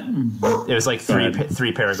what that. It was like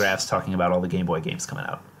three paragraphs talking about all the Game Boy games coming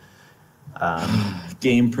out.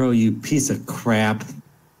 Game Pro, you piece of crap.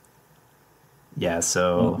 Yeah,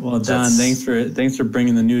 so well, John, thanks for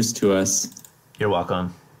bringing the news to us. You're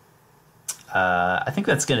welcome. I think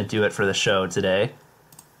that's going to do it for the show today.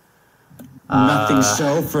 Nothing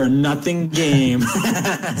show for nothing game.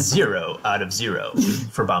 0 out of 0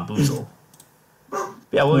 for Bombuzal.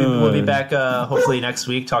 Yeah, we'll be back hopefully next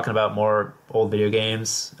week talking about more old video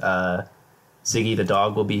games. Ziggy the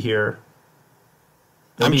dog will be here.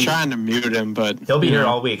 I'm trying to mute him, but he'll be here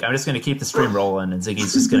all week. I'm just going to keep the stream rolling, and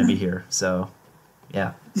Ziggy's just going to be here. So,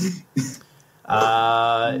 yeah.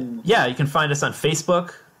 You can find us on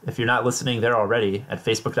Facebook if you're not listening there already at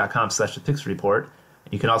facebook.com/thepixelreport.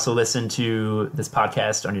 You can also listen to this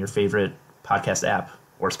podcast on your favorite podcast app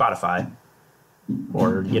or Spotify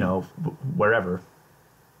or, wherever.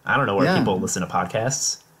 I don't know where people listen to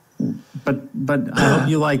podcasts. But I hope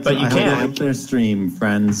you like their stream,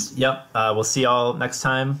 friends. Yep. We'll see y'all next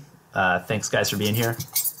time. Thanks, guys, for being here.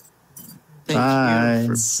 Bye.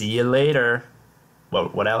 See you later.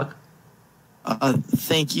 What, Alec?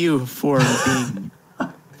 Thank you for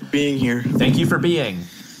being here. Thank you for being.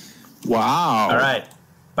 Wow. All right.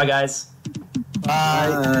 Bye, guys.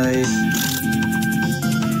 Bye.